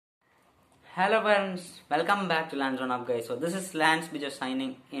Hello friends, welcome back to Land Zone Hub guys. So this is Lance just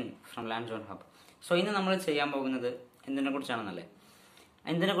signing in from Land Zone Hub. So ഇന്ന് നമ്മൾ ചെയ്യാൻ പോകുന്നത് എന്തിനെക്കുറിച്ചാണെന്നല്ലേ?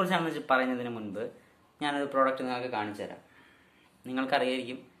 എന്തിനെക്കുറിച്ചാണെന്ന് പറയുന്നതിന് മുൻപ് ഞാനൊരു പ്രോഡക്റ്റ് നിങ്ങൾക്ക് കാണിച്ചു തരാം.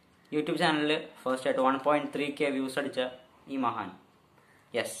 നിങ്ങൾക്കറിയായിരിക്കും യൂട്യൂബ് ചാനലിൽ ഫസ്റ്റ് ആയിട്ട് 1.3k വ്യൂസ് അടിച്ച ഈ മഹാൻ.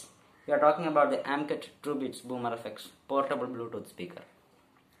 Yes, we are talking about the Amkette Truebeats Boomer FX portable Bluetooth speaker.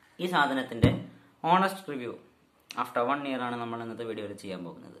 ഈ സാധനത്തിന്റെ ഓണസ്റ്റ് റിവ്യൂ ആഫ്റ്റർ 1 ഇയർ ആണ് നമ്മൾ ഇന്നത്തെ വീഡിയോയിൽ ചെയ്യാൻ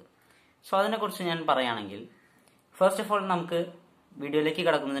പോകുന്നത്. സോ അതിനെക്കുറിച്ച് ഞാൻ പറയുകയാണെങ്കിൽ ഫസ്റ്റ് ഓഫ് ഓൾ നമുക്ക് വീഡിയോയിലേക്ക്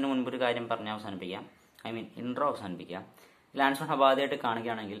കിടക്കുന്നതിന് മുൻപ് ഒരു കാര്യം പറഞ്ഞ് അവസാനിപ്പിക്കാം. ഇൻട്രോ അവസാനിപ്പിക്കാം. ലാൻഡ് സോൺ ഹബ് ആദ്യമായിട്ട്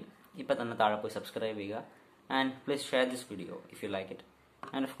കാണുകയാണെങ്കിൽ ഇപ്പം തന്നെ താഴെ പോയി സബ്സ്ക്രൈബ് ചെയ്യുക and please share this video if you like it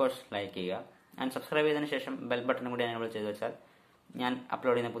and of course like ചെയ്യുക ആൻഡ് സബ്സ്ക്രൈബ് ചെയ്തതിന് ശേഷം ബെൽ ബട്ടൺ കൂടി എനേബിൾ ചെയ്ത് വെച്ചാൽ ഞാൻ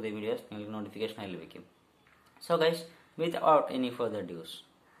അപ്ലോഡ് ചെയ്യുന്ന പുതിയ വീഡിയോസ് നിങ്ങൾക്ക് നോട്ടിഫിക്കേഷനായി ലഭിക്കും. So guys, without any further dues,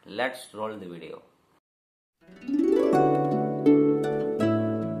 let's role the video.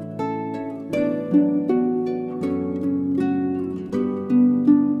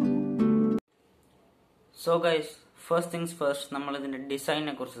 So guys, first things first, നമ്മൾ ഇതിൻ്റെ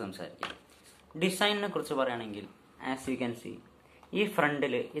ഡിസൈനിനെ കുറിച്ച് സംസാരിക്കാം. ഡിസൈനിനെ കുറിച്ച് പറയുകയാണെങ്കിൽ ആസ് യു ക്യാൻ സി, ഈ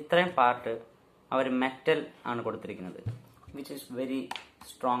ഫ്രണ്ടിൽ ഇത്രയും പാർട്ട് അവർ മെറ്റൽ ആണ് കൊടുത്തിരിക്കുന്നത്, which is very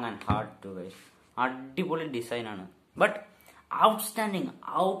strong and hard to guys. അടിപൊളി ഡിസൈനാണ്, but outstanding,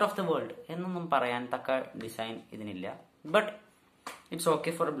 out of the world എന്നൊന്നും പറയാൻ തക്ക design ഇതിനില്ല. But it's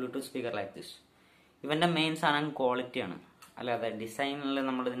okay four A Bluetooth speaker like this. ഇവൻ്റെ മെയിൻ സാധനം ക്വാളിറ്റിയാണ്, അല്ലാതെ ഡിസൈനിൽ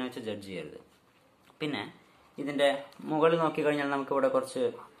നമ്മൾ ഇതിനെ വെച്ച് ജഡ്ജ് ചെയ്യരുത്. പിന്നെ ഇതിൻ്റെ മുകളിൽ നോക്കിക്കഴിഞ്ഞാൽ നമുക്ക് ഇവിടെ കുറച്ച്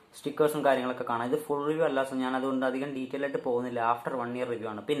സ്റ്റിക്കേഴ്സും കാര്യങ്ങളൊക്കെ കാണാം. ഇത് ഫുൾ റിവ്യൂ അല്ല, സോ ഞാൻ അതുകൊണ്ട് അധികം ഡീറ്റെയിൽ ആയിട്ട് പോകുന്നില്ല. ആഫ്റ്റർ 1 ഇയർ റിവ്യൂ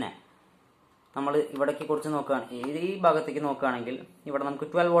ആണ്. പിന്നെ നമ്മൾ ഇവിടേക്ക് കുറിച്ച് നോക്കുകയാണെങ്കിൽ, ഈ ഭാഗത്തേക്ക് നോക്കുകയാണെങ്കിൽ ഇവിടെ നമുക്ക്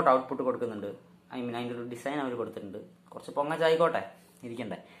 12 വാട്ട് ഔട്ട്പുട്ട് കൊടുക്കുന്നുണ്ട്. അതിൻ്റെ ഒരു ഡിസൈൻ അവർ കൊടുത്തിട്ടുണ്ട്. കുറച്ച് പൊങ്ങച്ചായിക്കോട്ടെ,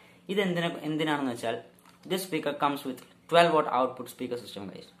 ഇരിക്കണ്ടേ. ഇത് എന്തിനാണെന്ന് വെച്ചാൽ this speaker comes with 12 what output speaker system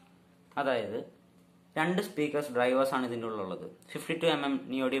guys. അതായത് 2 സ്പീക്കേഴ്സ് ഡ്രൈവേഴ്സാണ് ഇതിൻ്റെ ഉള്ളിലുള്ളത്. 52mm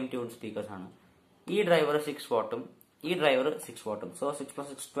neodymium tune സ്പീക്കേഴ്സാണ്. ഈ ഡ്രൈവർ 6 വാട്ടും ഈ ഡ്രൈവർ 6 വാട്ടും. സോ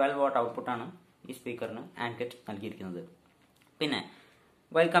 6+6 12 വാട്ട് ഔട്ട്പുട്ടാണ് ഈ സ്പീക്കറിന് ആംകെറ്റ് നൽകിയിരിക്കുന്നത്. പിന്നെ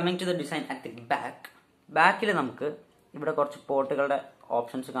while coming to the design at the ബാക്കിൽ നമുക്ക് ഇവിടെ കുറച്ച് പോർട്ടുകളുടെ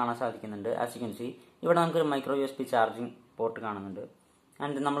ഓപ്ഷൻസ് കാണാൻ സാധിക്കുന്നുണ്ട്. ആസ് യു കെൻ സി, ഇവിടെ നമുക്കൊരു മൈക്രോ USB ചാർജിങ് പോർട്ട് കാണുന്നുണ്ട്.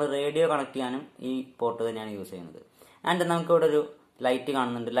 ആൻഡ് നമ്മൾ റേഡിയോ കണക്ട് ചെയ്യാനും ഈ പോർട്ട് തന്നെയാണ് യൂസ് ചെയ്യുന്നത്. ആൻഡ് നമുക്ക് ഇവിടെ ഒരു ലൈറ്റ്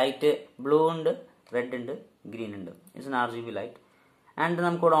കാണുന്നുണ്ട്. ലൈറ്റ് ബ്ലൂ ഉണ്ട്, റെഡ് ഉണ്ട്, ഗ്രീൻ ഉണ്ട്. It's an RGB light. And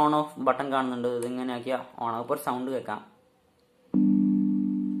നമുക്കിവിടെ ഓൺ ഓഫ് ബട്ടൺ കാണുന്നുണ്ട്. ഇതിങ്ങനെ ആക്കിയാൽ ഓൺ ആകും. ഇപ്പോൾ ഒരു സൗണ്ട് കേൾക്കാം.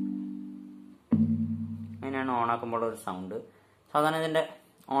 അങ്ങനെയാണ് ഓൺ ആക്കുമ്പോൾ ഒരു സൗണ്ട്. സാധാരണ ഇതിൻ്റെ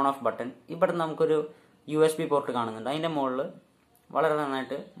ഓൺ ഓഫ് ബട്ടൺ. ഇവിടെ നമുക്കൊരു USB പോർട്ട് കാണുന്നുണ്ട്. അതിൻ്റെ മുകളിൽ വളരെ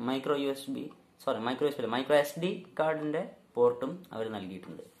നന്നായിട്ട് മൈക്രോ SD കാർഡിൻ്റെ പോർട്ടും അവർ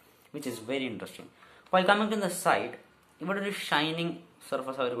നൽകിയിട്ടുണ്ട്, വിച്ച് ഈസ് വെരി ഇൻട്രസ്റ്റിംഗ്. അപ്പോൾ കമ്മിങ് ടു ദ സൈഡ്, ഇവിടെ ഒരു ഷൈനിങ്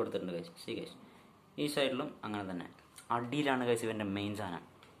സർഫസ് അവർ കൊടുത്തിട്ടുണ്ട് ഗൈസ്. സി ഗൈസ്, ഈ സൈഡിലും അങ്ങനെ തന്നെ. അടിയിലാണ് ഗൈസ് ഇവൻ്റെ മെയിൻ സാധനം.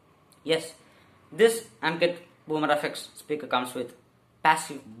 Yes, this Amkette Boomer FX speaker comes with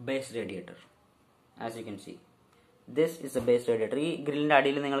passive base radiator. As you can see, this is A base radiator. ഈ ഗ്രില്ലിൻ്റെ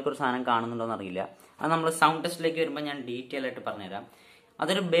അടിയിൽ നിങ്ങൾക്കൊരു സാധനം കാണുന്നുണ്ടോ എന്നറിയില്ല. അത് നമ്മൾ സൗണ്ട് ടെസ്റ്റിലേക്ക് വരുമ്പോൾ ഞാൻ ഡീറ്റെയിൽ ആയിട്ട് പറഞ്ഞുതരാം.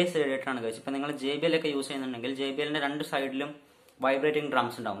 അതൊരു ബേസ് റേഡിയേറ്റർ ആണ് ഗൈസ്. ഇപ്പം നിങ്ങൾ JBL ഒക്കെ യൂസ് ചെയ്യുന്നുണ്ടെങ്കിൽ JBLന്റെ 2 സൈഡിലും വൈബ്രേറ്റിംഗ്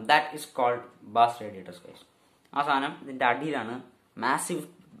ഡ്രംസ് ഉണ്ടാവും. That is called bass radiators guys. ആ സാധനം ഇതിൻ്റെ അടിയിലാണ്.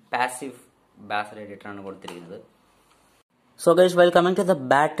 പാസീവ് ബാസ് റേഡിയേറ്റർ ആണ് കൊടുത്തിരിക്കുന്നത്. So guys, while coming to the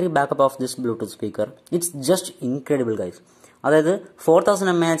battery backup of this Bluetooth speaker, it's just incredible guys. അതായത്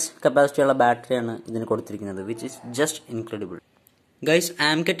 4000 mAh കപ്പാസിറ്റി ഉള്ള ബാറ്ററിയാണ് ഇതിന് കൊടുത്തിരിക്കുന്നത്, which is just incredible guys.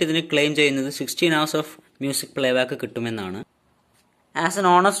 ആംകെറ്റ് ഇതിന് ക്ലെയിം ചെയ്യുന്നത് 16 hours ഓഫ് മ്യൂസിക് പ്ലേബാക്ക് കിട്ടുമെന്നാണ്. As an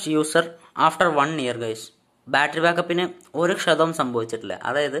honest user after 1 year guys, battery ബാക്കപ്പിന് ഒരു ക്ഷതവും സംഭവിച്ചിട്ടില്ല.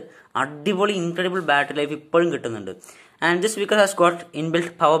 അതായത് അടിപൊളി ഇൻക്രെഡിബിൾ ബാറ്ററി ലൈഫ് ഇപ്പോഴും കിട്ടുന്നുണ്ട്. And this speaker has got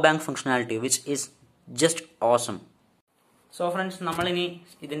inbuilt power bank functionality, which is just awesome. So friends, നമ്മളിനി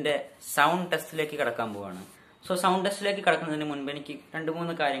ഇതിൻ്റെ സൗണ്ട് ടെസ്റ്റിലേക്ക് കിടക്കാൻ പോവുകയാണ്. സോ സൗണ്ട് ടെസ്റ്റിലേക്ക് കിടക്കുന്നതിന് മുൻപ് എനിക്ക്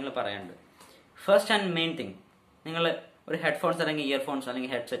 2-3 കാര്യങ്ങൾ പറയാനുണ്ട്. ഫസ്റ്റ് ആൻഡ് മെയിൻ തിങ്, നിങ്ങൾ ഒരു ഹെഡ്ഫോൺസ് അല്ലെങ്കിൽ ഇയർഫോൺസ്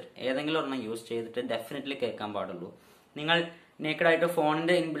അല്ലെങ്കിൽ ഹെഡ്സെറ്റ് ഏതെങ്കിലും ഒരെണ്ണം യൂസ് ചെയ്തിട്ട് ഡെഫിനറ്റ്ലി കേൾക്കാൻ പാടുള്ളൂ. നിങ്ങൾ നേക്കഡായിട്ട്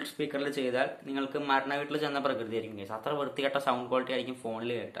ഫോണിൻ്റെ ഇൻബിൽറ്റ് സ്പീക്കറിൽ ചെയ്താൽ നിങ്ങൾക്ക് മരണ വീട്ടിൽ ചെന്ന പ്രകൃതി ആയിരിക്കും കേസ്. അത്ര വൃത്തികെട്ട സൗണ്ട് ക്വാളിറ്റി ആയിരിക്കും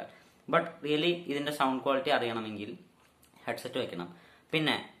ഫോണിൽ കേട്ടാൽ. ബട്ട് റിയലി ഇതിൻ്റെ സൗണ്ട് ക്വാളിറ്റി അറിയണമെങ്കിൽ ഹെഡ്സെറ്റ് വെക്കണം.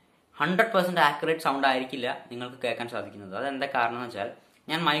 പിന്നെ 100% ആക്യുറേറ്റ് സൗണ്ട് ആയിരിക്കില്ല നിങ്ങൾക്ക് കേൾക്കാൻ സാധിക്കുന്നത്. അതെന്താ കാരണം എന്ന് വെച്ചാൽ,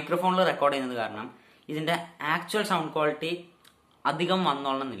 ഞാൻ മൈക്രോഫോണിൽ റെക്കോർഡ് ചെയ്യുന്നത് കാരണം ഇതിൻ്റെ ആക്ച്വൽ സൗണ്ട് ക്വാളിറ്റി അധികം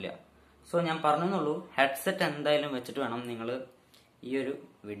വന്നോളണമെന്നില്ല. സോ ഞാൻ പറഞ്ഞെന്നുള്ളൂ, ഹെഡ്സെറ്റ് എന്തായാലും വെച്ചിട്ട് വേണം നിങ്ങൾ ഈ ഒരു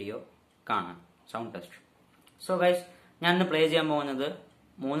വീഡിയോ കാണാൻ, സൗണ്ട് ടെസ്റ്റ്. സോ ഗൈസ്, ഞാനിന്ന് പ്ലേ ചെയ്യാൻ പോകുന്നത്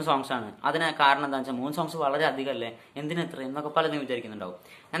 3 സോങ്സ് ആണ്. അതിന് കാരണം എന്താണെന്ന് വെച്ചാൽ, 3 സോങ്സ് വളരെ അധികമല്ലേ, എന്തിനെത്ര എന്നൊക്കെ പലരും വിചാരിക്കുന്നുണ്ടാവും.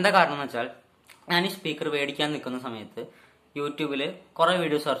 എന്താ കാരണം എന്ന് വെച്ചാൽ, ഞാൻ ഈ സ്പീക്കർ മേടിക്കാൻ നിൽക്കുന്ന സമയത്ത് യൂട്യൂബിൽ കുറേ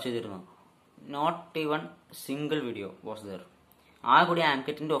വീഡിയോ സെർച്ച് ചെയ്തിരുന്നു. Not even single video was there. ആ കൂടി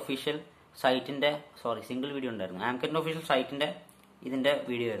ആംകെറ്റിൻ്റെ ഒഫീഷ്യൽ സൈറ്റിൻ്റെ സിംഗിൾ വീഡിയോ ഉണ്ടായിരുന്നു. ആംകെറ്റിൻ്റെ ഒഫീഷ്യൽ സൈറ്റിൻ്റെ ഇതിൻ്റെ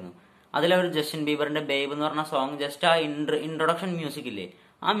വീഡിയോ ആയിരുന്നു. അതിലവർ ജസ്റ്റിൻ ബീബറിൻ്റെ ബേബ് എന്ന് പറഞ്ഞ സോങ് ജസ്റ്റ് ആ ഇൻട്രൊഡക്ഷൻ മ്യൂസിക് ഇല്ലേ,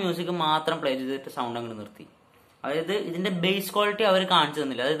 ആ മ്യൂസിക് മാത്രം പ്ലേ ചെയ്തിട്ട് സൗണ്ട് അങ്ങോട്ട് നിർത്തി. അതായത് ഇതിൻ്റെ ബേസ് ക്വാളിറ്റി അവർ കാണിച്ചു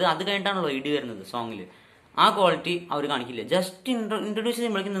തന്നില്ല. അതായത് അത് കഴിഞ്ഞിട്ടാണല്ലോ ഇടി വരുന്നത് സോങ്ങിൽ, ആ ക്വാളിറ്റി അവർ കാണിക്കില്ല. ജസ്റ്റ് ഇൻട്രൊഡ്യൂസ്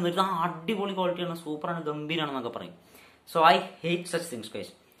ചെയ്യുമ്പോഴേക്കും നിന്നിട്ട് ആ അടിപൊളി ക്വാളിറ്റിയാണ്, സൂപ്പറാണ്, ഗംഭീരമാണെന്നൊക്കെ പറയും. So I hate such things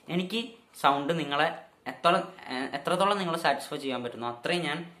guys. എനിക്ക് സൗണ്ട് നിങ്ങളെ എത്രത്തോളം നിങ്ങളെ സാറ്റിസ്ഫൈ ചെയ്യാൻ പറ്റുന്നു അത്രയും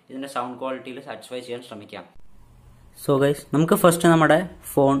ഞാൻ ഇതിൻ്റെ സൗണ്ട് ക്വാളിറ്റിയിൽ സാറ്റിസ്ഫൈ ചെയ്യാൻ ശ്രമിക്കാം. സോ ഗൈസ്, നമുക്ക് ഫസ്റ്റ് നമ്മുടെ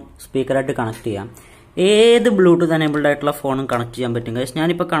ഫോൺ സ്പീക്കറായിട്ട് കണക്ട് ചെയ്യാം. ഏത് ബ്ലൂടൂത്ത് എനേബിൾഡ് ആയിട്ടുള്ള ഫോണും കണക്ട് ചെയ്യാൻ പറ്റും ഗൈസ്.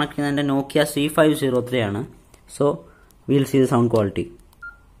 ഞാനിപ്പോൾ കണക്ട് ചെയ്യുന്നത് എൻ്റെ നോക്കിയ C503 ആണ്. So will see the sound quality.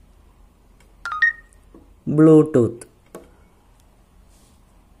 Bluetooth.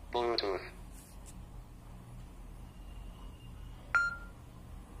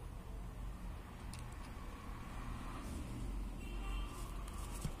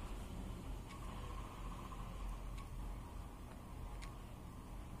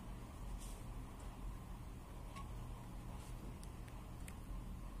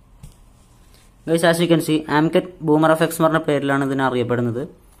 Guys, as you can see, Amkette Boomer FX എന്ന് പറഞ്ഞ പേരിലാണ് ഇതിനെ അറിയപ്പെടുന്നത്.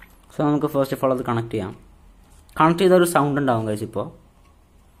 സോ നമുക്ക് ഫസ്റ്റ് ഓഫ് ഓൾ അത് കണക്ട് ചെയ്യാം. കണക്ട് ചെയ്ത ഒരു സൗണ്ട് ഉണ്ടാവും ഗൈസ്. ഇപ്പോൾ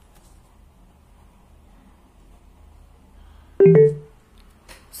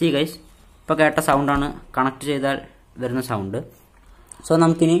ഗൈസ്, ഇപ്പോൾ കേട്ട സൗണ്ടാണ് കണക്ട് ചെയ്താൽ വരുന്ന സൗണ്ട്. സോ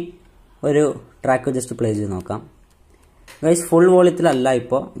നമുക്കിനി ഒരു ട്രാക്ക് ജസ്റ്റ് പ്ലേ ചെയ്ത് നോക്കാം ഗൈസ്. ഫുൾ വോളിയത്തിലല്ല,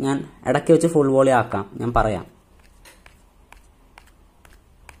 ഇപ്പോൾ ഞാൻ ഇടയ്ക്ക് വെച്ച് ഫുൾ വോളിയം ആക്കാം, ഞാൻ പറയാം.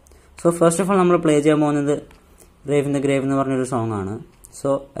 സോ ഫസ്റ്റ് ഓഫ് ഓൾ നമ്മൾ പ്ലേ ചെയ്യാൻ പോകുന്നത് ഗ്രേവ് ഇൻ ദ ഗ്രേവ് എന്ന് പറഞ്ഞൊരു സോങ് ആണ്. സോ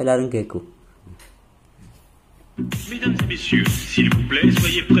എല്ലാവരും കേൾക്കൂ. Mesdames et messieurs, s'il vous plaît,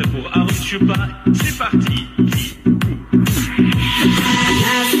 soyez prêts pour Harold Chupa. C'est parti.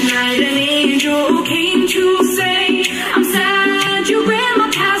 Last night an angel came to say, I'm sad your grandma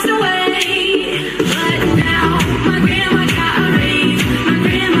passed away. But now my grandma got a rave. My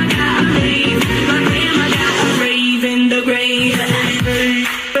grandma got a rave. My grandma got a rave in the grave.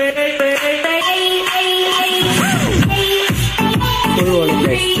 Full volume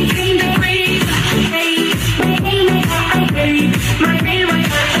guys.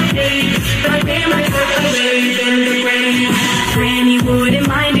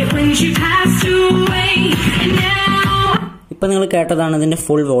 ഇപ്പം നിങ്ങൾ കേട്ടതാണ് ഇതിൻ്റെ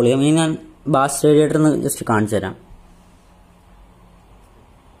full volume. ഇനി ഞാൻ bass radiator just കാണിച്ചു തരാം.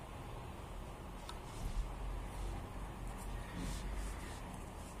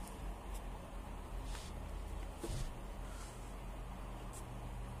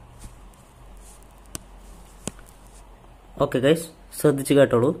 Okay guys, ശ്രദ്ധിച്ച്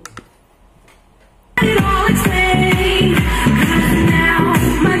കേട്ടോളൂ.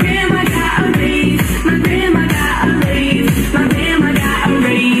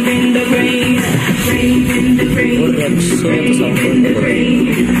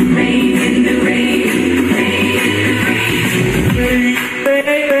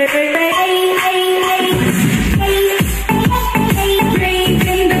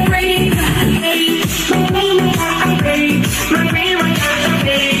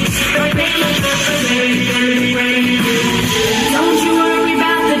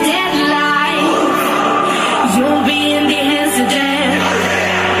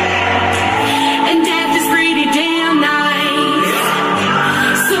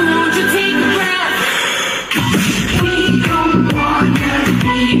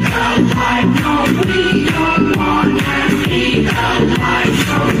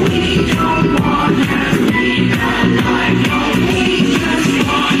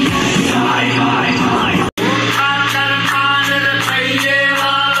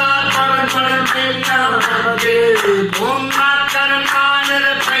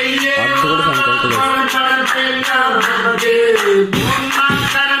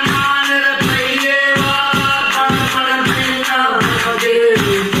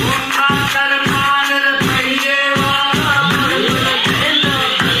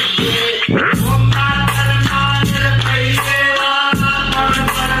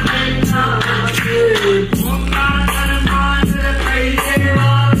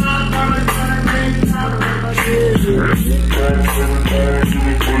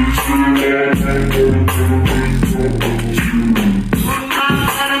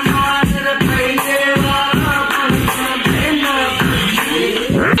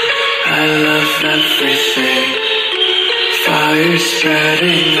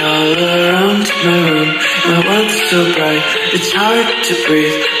 Spreading all around my room. My world's so bright, it's hard to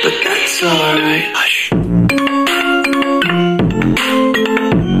breathe, but that's alright. Hush.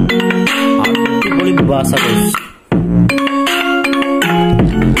 Class guys.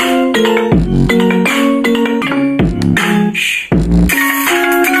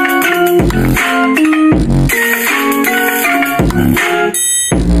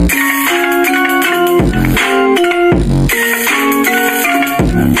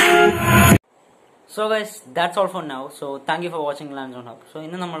 So guys, that's all for now. So thank you for watching Lands on Hub. So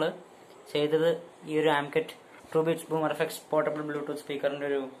ഇന്ന് നമ്മൾ ചെയ്തത് ഈ ഒരു Amkette Truebeats Boomer FX portable Bluetooth സ്പീക്കറിൻ്റെ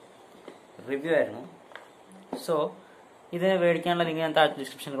ഒരു review ആയിരുന്നു. So ഇത് മേടിക്കാനുള്ള link ഞാൻ താഴെ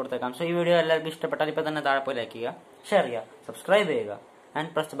ഡിസ്ക്രിപ്ഷനിൽ കൊടുത്തേക്കാം. സോ ഈ വീഡിയോ എല്ലാവർക്കും ഇഷ്ടപ്പെട്ടാൽ ഇപ്പോൾ തന്നെ താഴെ പോയി ലൈക്ക് ചെയ്യുക, ഷെയർ ചെയ്യുക, സബ്സ്ക്രൈബ് ചെയ്യുക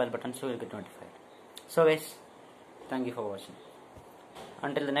and press the bell button so you will get notified. So guys, thank you for watching.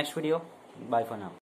 Until the next video, bye for now.